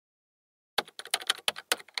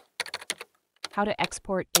How to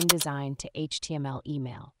export InDesign to HTML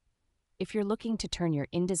email. If you're looking to turn your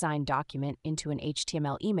InDesign document into an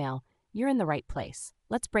HTML email, you're in the right place.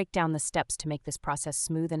 Let's break down the steps to make this process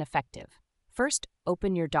smooth and effective. First,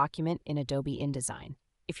 open your document in Adobe InDesign.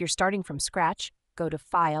 If you're starting from scratch, go to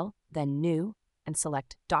File, then New, and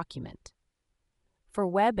select Document. For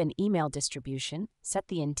web and email distribution, set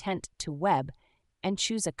the intent to web and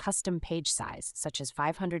choose a custom page size, such as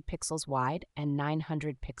 500 pixels wide and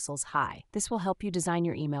 900 pixels high. This will help you design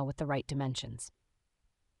your email with the right dimensions.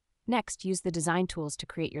 Next, use the design tools to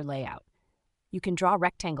create your layout. You can draw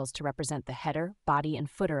rectangles to represent the header, body, and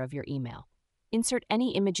footer of your email. Insert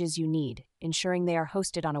any images you need, ensuring they are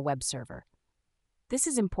hosted on a web server. This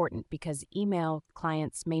is important because email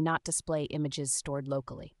clients may not display images stored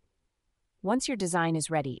locally. Once your design is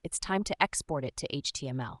ready, it's time to export it to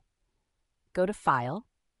HTML. Go to File,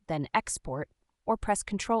 then Export, or press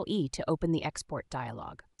Ctrl-E to open the Export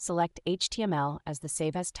dialog. Select HTML as the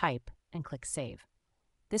Save As type and click Save.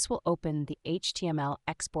 This will open the HTML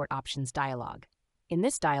Export Options dialog. In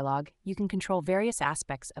this dialog, you can control various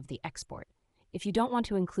aspects of the export. If you don't want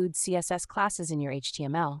to include CSS classes in your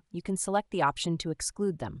HTML, you can select the option to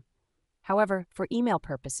exclude them. However, for email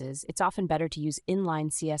purposes, it's often better to use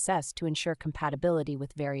inline CSS to ensure compatibility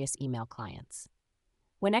with various email clients.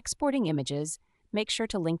 When exporting images, make sure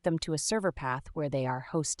to link them to a server path where they are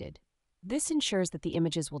hosted. This ensures that the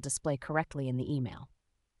images will display correctly in the email.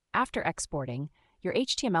 After exporting, your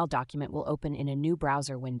HTML document will open in a new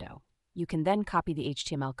browser window. You can then copy the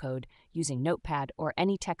HTML code using Notepad or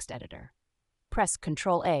any text editor. Press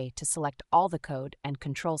Ctrl-A to select all the code and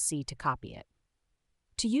Ctrl-C to copy it.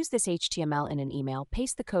 To use this HTML in an email,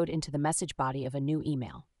 paste the code into the message body of a new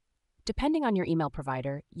email. Depending on your email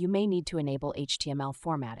provider, you may need to enable HTML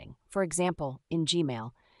formatting. For example, in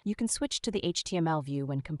Gmail, you can switch to the HTML view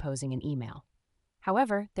when composing an email.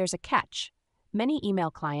 However, there's a catch. Many email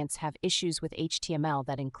clients have issues with HTML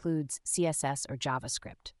that includes CSS or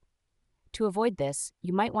JavaScript. To avoid this,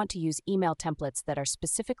 you might want to use email templates that are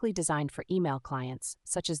specifically designed for email clients,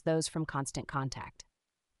 such as those from Constant Contact.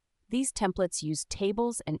 These templates use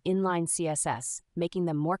tables and inline CSS, making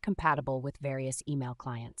them more compatible with various email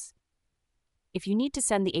clients. If you need to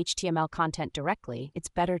send the HTML content directly, it's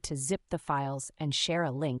better to zip the files and share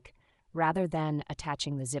a link rather than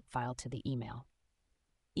attaching the zip file to the email.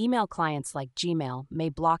 Email clients like Gmail may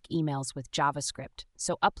block emails with JavaScript,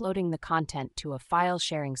 so uploading the content to a file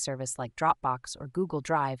sharing service like Dropbox or Google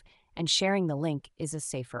Drive and sharing the link is a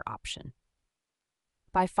safer option.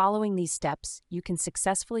 By following these steps, you can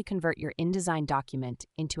successfully convert your InDesign document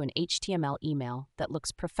into an HTML email that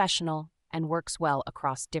looks professional and works well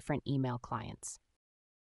across different email clients.